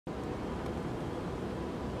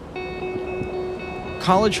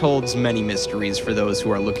College holds many mysteries for those who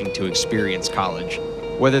are looking to experience college.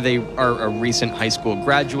 Whether they are a recent high school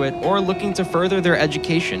graduate or looking to further their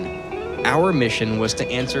education, our mission was to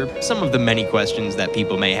answer some of the many questions that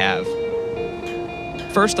people may have.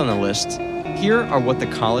 First on the list, here are what the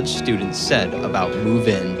college students said about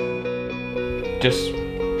move-in. Just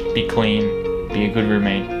be clean, be a good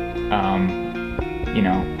roommate,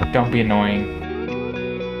 don't be annoying.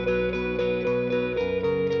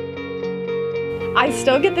 I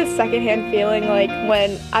still get this secondhand feeling like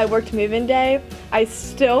when I worked move-in day, I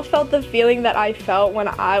still felt the feeling that I felt when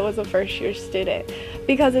I was a first-year student,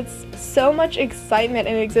 because it's so much excitement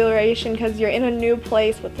and exhilaration because you're in a new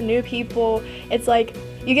place with the new people. It's like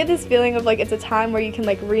you get this feeling of like it's a time where you can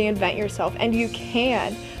like reinvent yourself, and you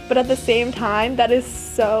can, but at the same time that is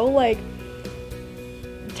so like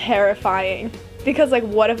terrifying, because like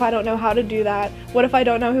what if I don't know how to do that? What if I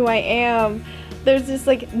don't know who I am? There's just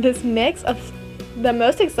like this mix of the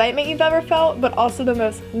most excitement you've ever felt, but also the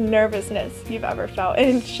most nervousness you've ever felt.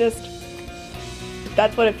 And it's just,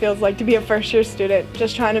 that's what it feels like to be a first-year student,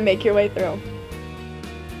 just trying to make your way through.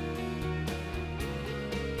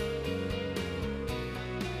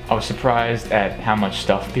 I was surprised at how much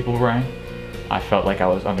stuff people bring. I felt like I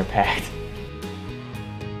was underpacked.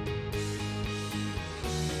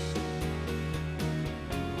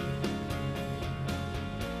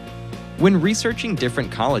 When researching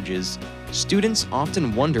different colleges, students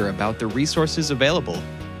often wonder about the resources available.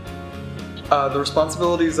 The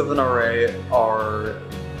responsibilities of an RA are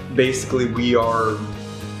basically we are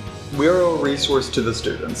a resource to the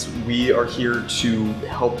students. We are here to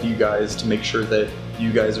help you guys, to make sure that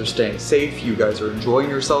you guys are staying safe, you guys are enjoying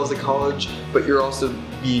yourselves at college, but you're also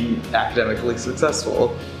being academically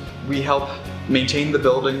successful. We help maintain the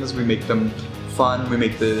buildings, we make them fun, we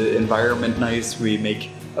make the environment nice, we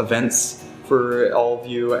make events for all of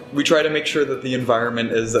you. We try to make sure that the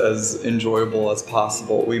environment is as enjoyable as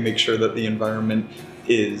possible. We make sure that the environment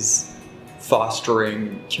is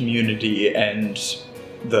fostering community and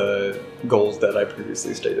the goals that I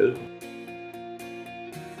previously stated.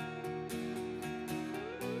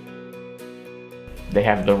 They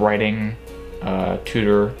have the writing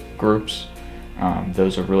tutor groups.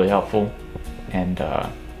 Those are really helpful, and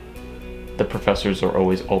the professors are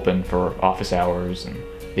always open for office hours, and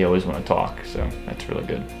they always want to talk, so that's really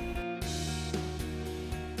good.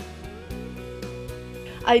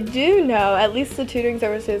 I do know at least the tutoring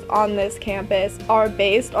services on this campus are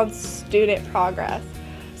based on student progress.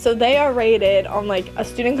 So they are rated on like a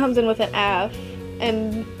student comes in with an F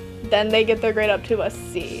and then they get their grade up to a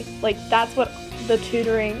C. Like that's what the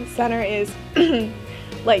tutoring center is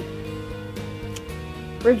like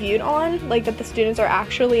reviewed on, like that the students are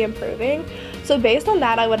actually improving. So based on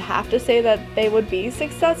that, I would have to say that they would be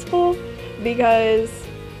successful because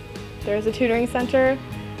there's a tutoring center,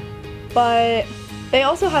 but they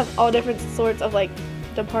also have all different sorts of like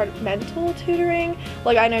departmental tutoring.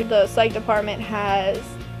 Like I know the psych department has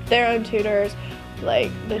their own tutors,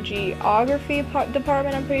 like the geography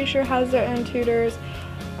department I'm pretty sure has their own tutors.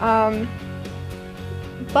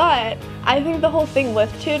 But I think the whole thing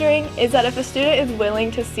with tutoring is that if a student is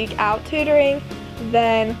willing to seek out tutoring,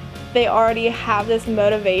 then they already have this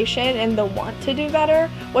motivation and the want to do better,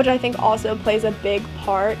 which I think also plays a big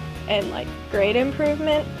part in like grade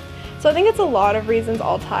improvement. So I think it's a lot of reasons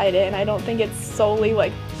all tied in. I don't think it's solely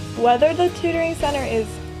like whether the tutoring center is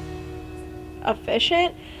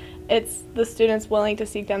efficient, it's the students willing to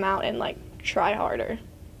seek them out and like try harder.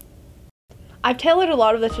 I've tailored a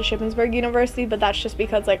lot of this to Shippensburg University, but that's just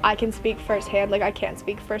because like I can speak firsthand, like I can't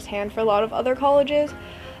speak firsthand for a lot of other colleges.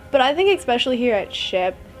 But I think especially here at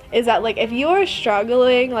Ship is that like if you are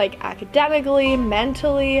struggling like academically,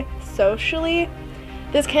 mentally, socially,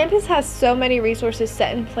 this campus has so many resources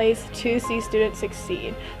set in place to see students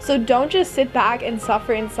succeed. So don't just sit back and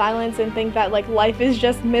suffer in silence and think that like life is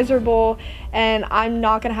just miserable and I'm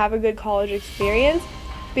not gonna have a good college experience.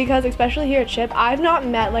 Because especially here at Ship, I've not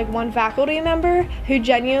met like one faculty member who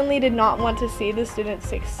genuinely did not want to see the students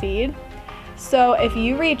succeed. So if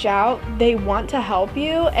you reach out, they want to help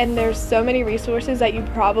you, and there's so many resources that you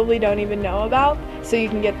probably don't even know about, so you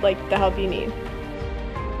can get like the help you need.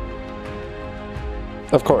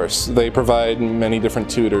 Of course, they provide many different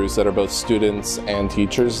tutors that are both students and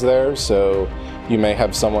teachers there, so you may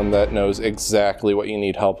have someone that knows exactly what you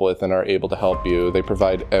need help with and are able to help you. They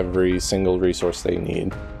provide every single resource they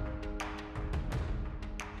need.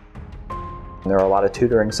 There are a lot of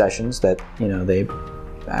tutoring sessions that,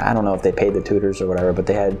 I don't know if they paid the tutors or whatever, but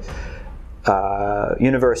they had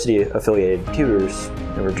university-affiliated tutors,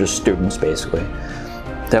 they were just students basically,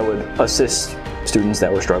 that would assist students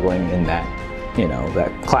that were struggling in that,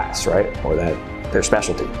 that class, right? Or that their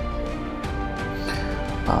specialty.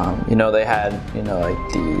 They had,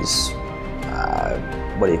 like these,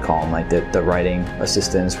 what do you call them, like the writing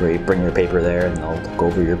assistants where you bring your paper there and they'll look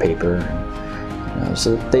over your paper. And,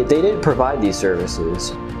 so they did provide these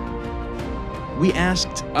services. We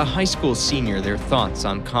asked a high school senior their thoughts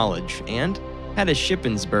on college and had a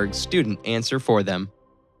Shippensburg student answer for them.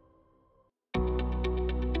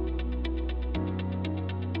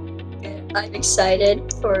 I'm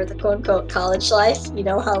excited for the quote-unquote college life. You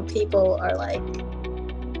know how people are like,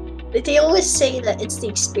 they always say that it's the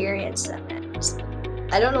experience that matters.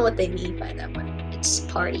 I don't know what they mean by that, when it's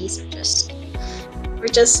parties or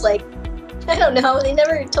just like, I don't know, they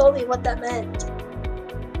never told me what that meant.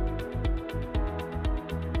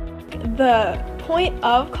 The point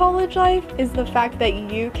of college life is the fact that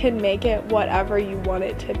you can make it whatever you want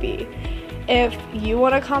it to be. If you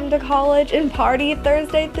want to come to college and party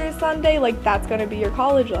Thursday through Sunday, like that's going to be your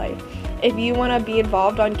college life. If you want to be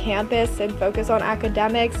involved on campus and focus on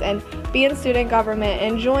academics and be in student government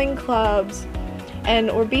and join clubs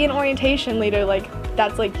or be an orientation leader, like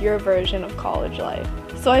that's like your version of college life.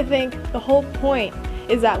 So I think the whole point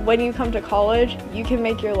is that when you come to college, you can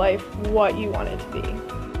make your life what you want it to be.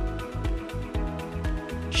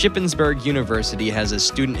 Shippensburg University has a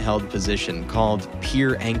student-held position called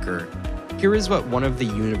Peer Anchor. Here is what one of the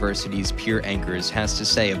university's peer anchors has to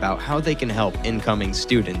say about how they can help incoming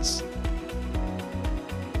students.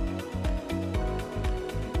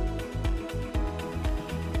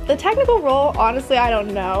 The technical role, honestly, I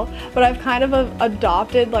don't know, but I've kind of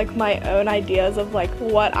adopted like my own ideas of like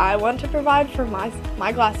what I want to provide for my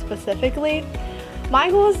class specifically. My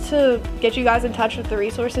goal is to get you guys in touch with the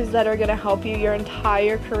resources that are going to help you your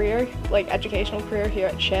entire career, like educational career here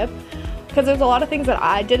at SHIP. Because there's a lot of things that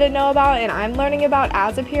I didn't know about and I'm learning about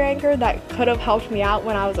as a peer anchor that could have helped me out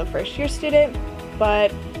when I was a first-year student,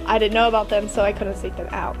 but I didn't know about them, so I couldn't seek them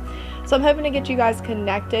out. So I'm hoping to get you guys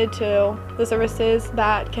connected to the services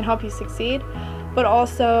that can help you succeed, but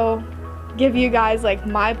also give you guys like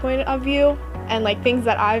my point of view and like things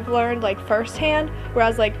that I've learned like firsthand,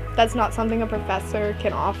 whereas like that's not something a professor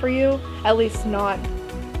can offer you, at least not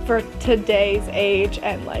for today's age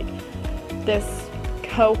and like this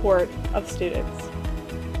cohort of students.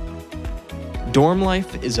 Dorm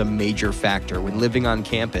life is a major factor when living on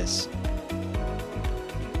campus.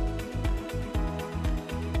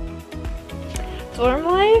 Dorm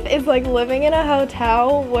life is like living in a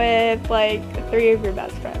hotel with like 3 of your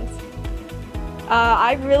best friends.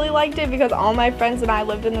 I really liked it because all my friends and I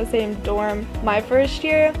lived in the same dorm my first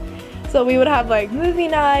year. So we would have like movie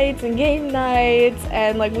nights and game nights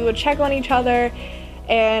and like we would check on each other.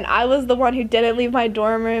 And I was the one who didn't leave my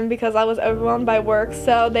dorm room because I was overwhelmed by work.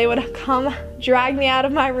 So they would come drag me out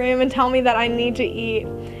of my room and tell me that I need to eat.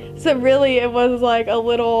 So really it was like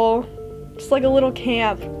just like a little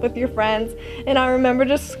camp with your friends. And I remember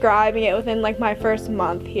describing it within like my first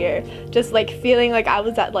month here. Just like feeling like I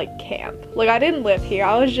was at like camp. Like I didn't live here,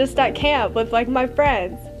 I was just at camp with like my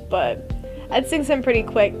friends. But I'd sinks in pretty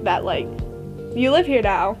quick that like, you live here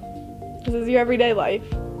now. This is your everyday life.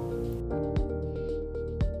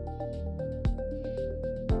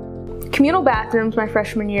 Communal bathrooms my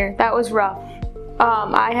freshman year, that was rough.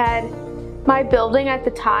 My building at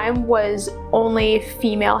the time was only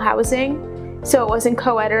female housing, so it wasn't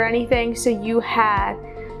co-ed or anything, so you had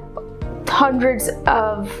hundreds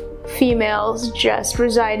of females just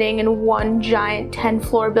residing in one giant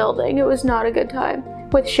 10-floor building. It was not a good time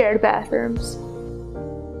with shared bathrooms.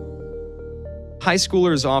 High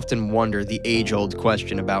schoolers often wonder the age-old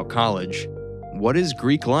question about college. What is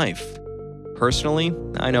Greek life? Personally,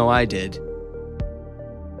 I know I did.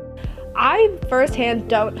 I firsthand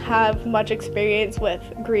don't have much experience with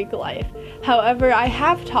Greek life. However, I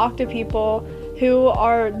have talked to people who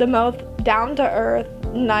are the most down-to-earth,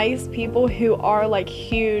 nice people who are like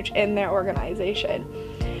huge in their organization.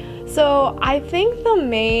 So I think the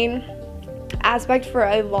main aspect for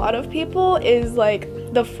a lot of people is like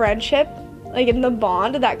the friendship, like in the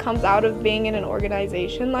bond that comes out of being in an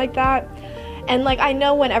organization like that. And like I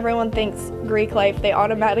know when everyone thinks Greek life, they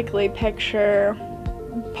automatically picture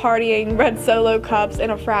partying red Solo cups in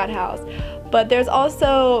a frat house. But there's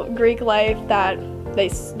also Greek life that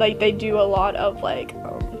they do a lot of like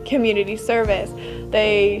community service.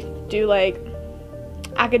 They do like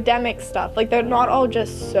academic stuff. Like they're not all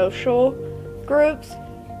just social groups.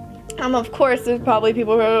 Of course, there's probably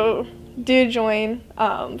people who do join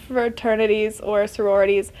fraternities or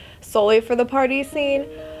sororities solely for the party scene.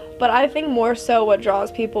 But I think more so what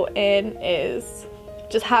draws people in is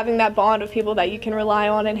just having that bond of people that you can rely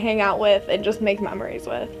on and hang out with and just make memories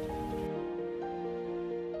with.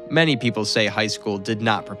 Many people say high school did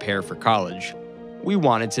not prepare for college. We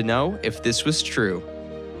wanted to know if this was true.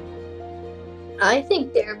 I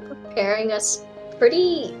think they're preparing us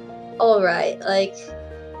pretty alright. Like,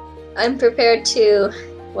 I'm prepared to,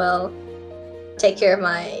 well, take care of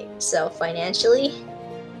myself financially.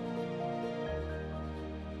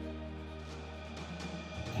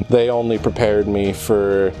 They only prepared me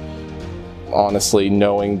for, honestly,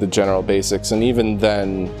 knowing the general basics, and even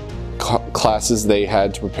then, classes they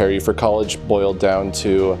had to prepare you for college boiled down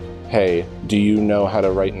to, hey, do you know how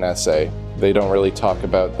to write an essay? They don't really talk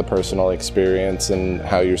about the personal experience and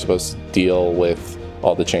how you're supposed to deal with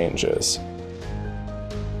all the changes.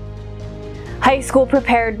 High school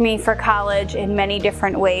prepared me for college in many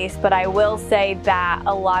different ways, but I will say that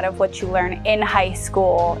a lot of what you learn in high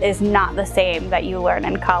school is not the same that you learn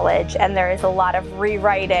in college, and there is a lot of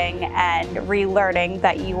rewriting and relearning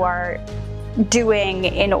that you are doing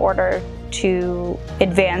in order to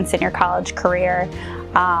advance in your college career,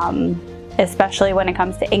 especially when it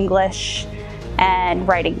comes to English and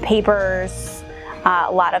writing papers.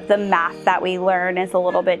 A lot of the math that we learn is a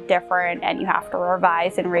little bit different, and you have to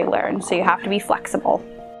revise and relearn, so you have to be flexible.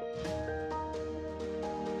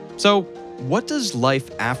 So, what does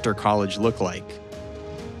life after college look like?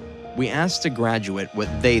 We asked a graduate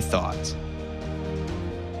what they thought.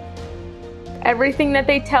 Everything that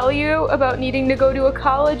they tell you about needing to go to a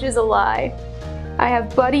college is a lie. I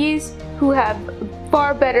have buddies who have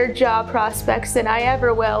far better job prospects than I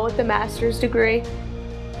ever will with a master's degree,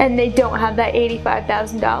 and they don't have that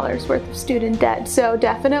 $85,000 worth of student debt. So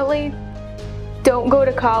definitely don't go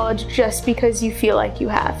to college just because you feel like you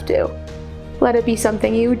have to. Let it be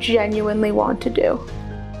something you genuinely want to do.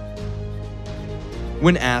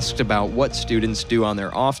 When asked about what students do on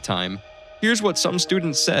their off time, here's what some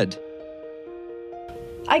students said.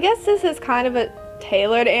 I guess this is kind of a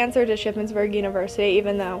tailored answer to Shippensburg University,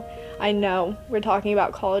 even though I know we're talking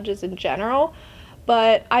about colleges in general.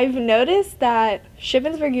 But I've noticed that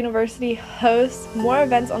Shippensburg University hosts more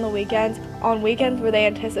events on the weekends, where they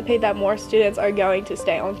anticipate that more students are going to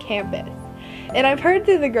stay on campus. And I've heard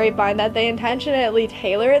through the grapevine that they intentionally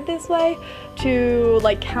tailor it this way to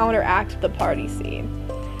like counteract the party scene.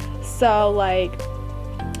 So like,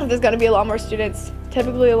 if there's gonna be a lot more students,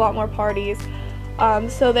 typically a lot more parties,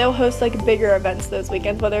 so they'll host like bigger events those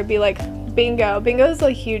weekends, whether it be like bingo. Bingo is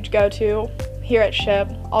a huge go-to here at Ship,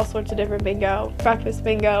 all sorts of different bingo, breakfast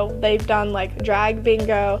bingo, they've done like drag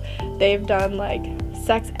bingo, they've done like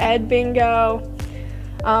sex ed bingo,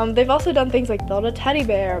 they've also done things like build a teddy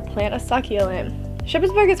bear, plant a succulent.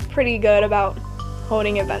 Shippensburg is pretty good about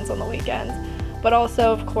holding events on the weekends, but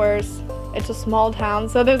also of course it's a small town,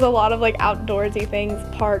 so there's a lot of like outdoorsy things,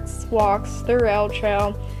 parks, walks, the rail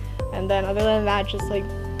trail, and then other than that just like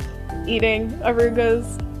eating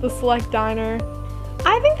Aruga's, the Select Diner.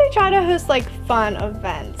 I think they try to host like fun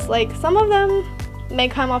events. Like some of them may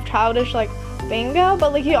come off childish like bingo,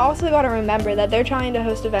 but like you also got to remember that they're trying to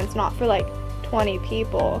host events not for like 20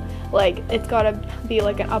 people. Like it's got to be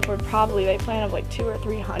like an upward probably they plan of like 200 or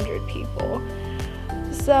 300 people.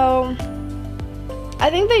 So I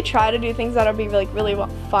think they try to do things that'll be like really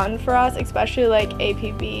fun for us, especially like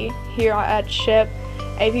APB here at Ship.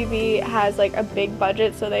 APB has like a big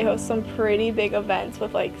budget, so they host some pretty big events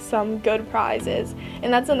with like some good prizes.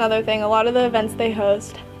 And that's another thing, a lot of the events they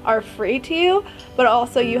host are free to you, but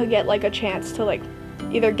also you get like a chance to like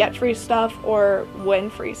either get free stuff or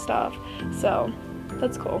win free stuff. So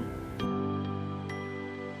that's cool.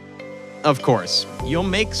 Of course, you'll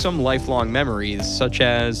make some lifelong memories, such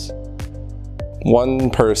as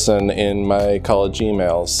one person in my college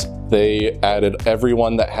emails, they added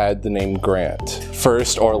everyone that had the name Grant,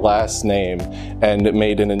 first or last name, and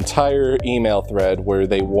made an entire email thread where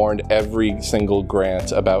they warned every single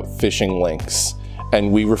Grant about phishing links.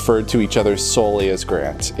 And we referred to each other solely as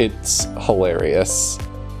Grant. It's hilarious.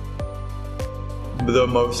 The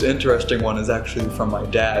most interesting one is actually from my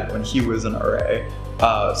dad when he was an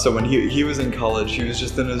RA. So when he was in college, he was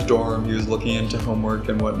just in his dorm, he was looking into homework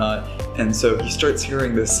and whatnot, and so he starts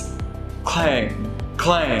hearing this clang,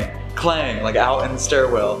 clang, clang, like out in the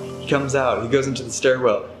stairwell. He comes out, he goes into the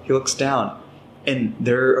stairwell, he looks down, and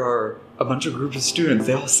there are a bunch of groups of students,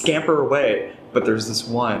 they all scamper away, but there's this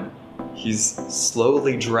one. He's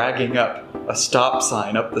slowly dragging up a stop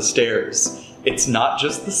sign up the stairs. It's not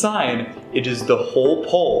just the sign, it is the whole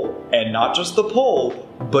pole, and not just the pole,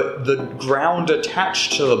 but the ground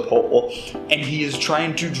attached to the pole, and he is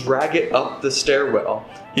trying to drag it up the stairwell.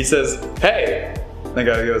 He says, "Hey!" The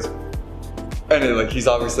guy goes, and he's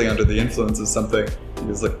obviously under the influence of something. He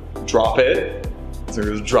goes like, "Drop it." So he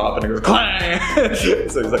goes, "Drop," and it goes, clang! So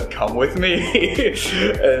he's like, come with me.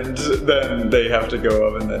 And then they have to go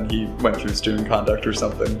up, and then he went through student conduct or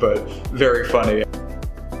something, but very funny.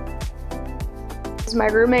 My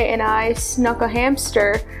roommate and I snuck a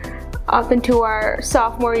hamster up into our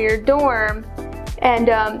sophomore year dorm, and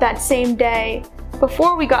that same day,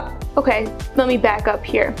 before we got, okay, let me back up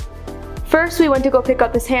here. First we went to go pick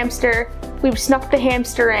up this hamster, we snuck the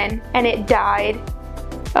hamster in, and it died.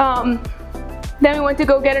 Then we went to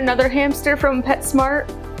go get another hamster from PetSmart,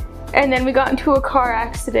 and then we got into a car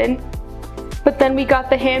accident. But then we got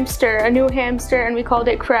the hamster, a new hamster, and we called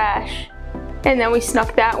it Crash. And then we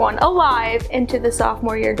snuck that one alive into the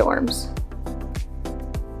sophomore year dorms.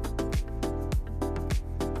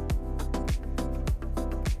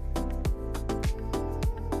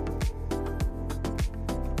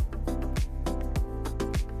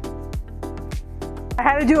 I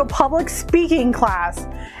had to do a public speaking class,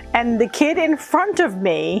 and the kid in front of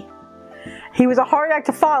me, he was a hard act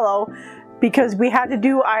to follow because we had to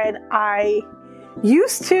do I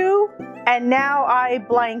used to and now I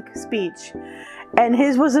blank speech. And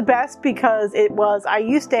his was the best because it was, I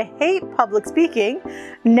used to hate public speaking,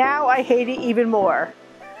 now I hate it even more.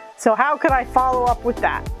 So how could I follow up with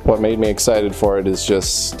that? What made me excited for it is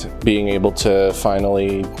just being able to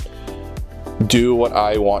finally do what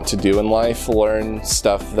I want to do in life, learn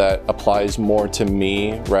stuff that applies more to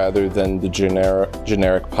me rather than the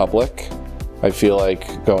generic public. I feel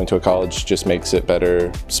like going to a college just makes it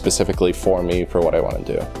better specifically for me for what I want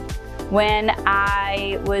to do. When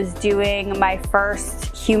I was doing my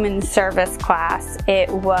first human service class, it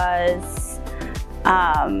was,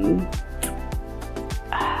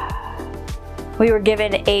 we were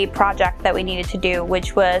given a project that we needed to do,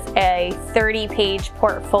 which was a 30-page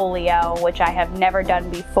portfolio, which I have never done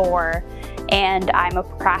before, and I'm a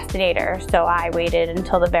procrastinator, so I waited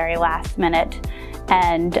until the very last minute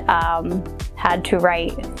and had to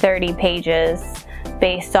write 30 pages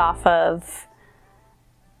based off of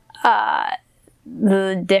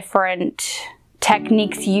the different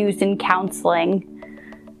techniques used in counseling.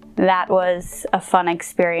 That was a fun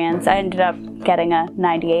experience. I ended up getting a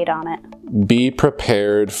 98 on it. Be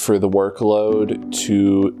prepared for the workload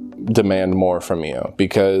to demand more from you,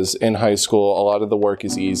 because in high school a lot of the work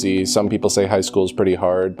is easy. Some people say high school is pretty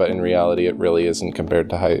hard, but in reality it really isn't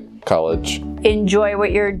compared to college. Enjoy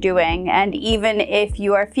what you're doing, and even if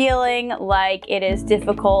you are feeling like it is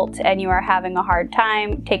difficult and you are having a hard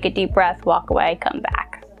time, take a deep breath, walk away, come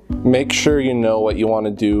back. Make sure you know what you want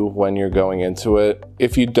to do when you're going into it.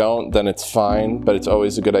 If you don't, then it's fine, but it's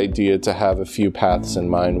always a good idea to have a few paths in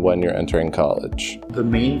mind when you're entering college. The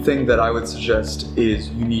main thing that I would suggest is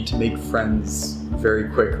you need to make friends very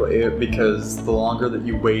quickly, because the longer that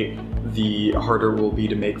you wait, the harder it will be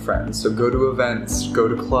to make friends. So go to events, go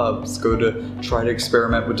to clubs, try to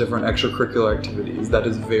experiment with different extracurricular activities. That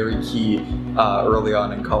is very key early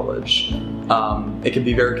on in college. It can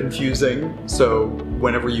be very confusing, so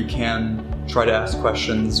whenever you can, try to ask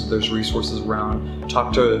questions. There's resources around.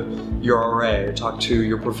 Talk to your RA, talk to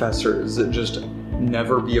your professors. Just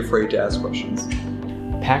never be afraid to ask questions.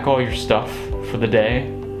 Pack all your stuff for the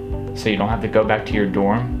day so you don't have to go back to your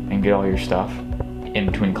dorm and get all your stuff in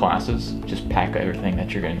between classes. Just pack everything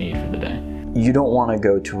that you're going to need for the day. You don't want to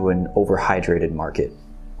go to an overhydrated market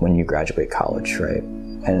when you graduate college, right?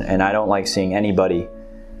 And I don't like seeing anybody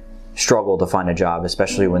struggle to find a job,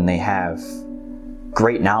 especially when they have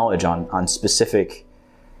great knowledge on specific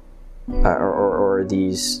or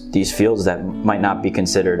these fields that might not be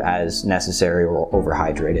considered as necessary or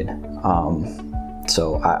overhydrated.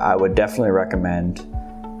 So I would definitely recommend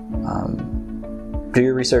do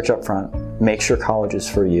your research up front, make sure college is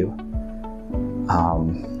for you,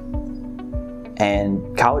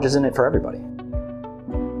 and college isn't it for everybody.